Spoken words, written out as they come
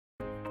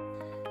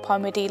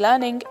Pinewood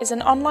eLearning is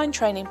an online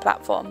training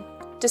platform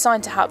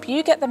designed to help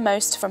you get the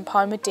most from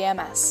Pinewood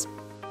DMS.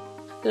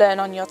 Learn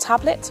on your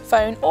tablet,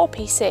 phone or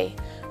PC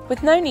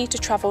with no need to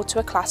travel to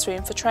a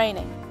classroom for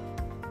training.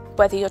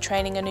 Whether you're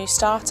training a new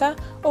starter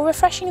or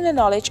refreshing the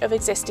knowledge of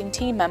existing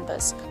team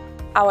members,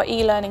 our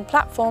e-learning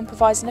platform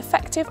provides an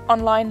effective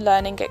online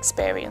learning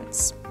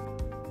experience.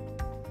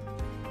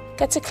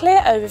 Get a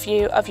clear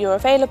overview of your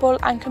available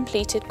and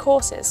completed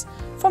courses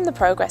from the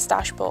progress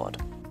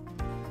dashboard.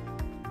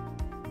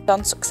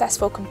 On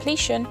successful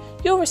completion,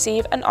 you'll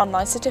receive an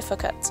online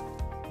certificate.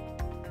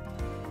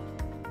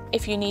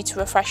 If you need to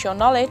refresh your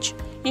knowledge,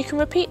 you can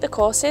repeat the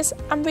courses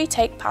and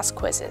retake past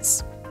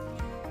quizzes.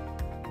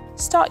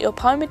 Start your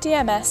Pinewood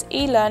DMS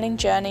e-learning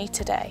journey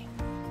today.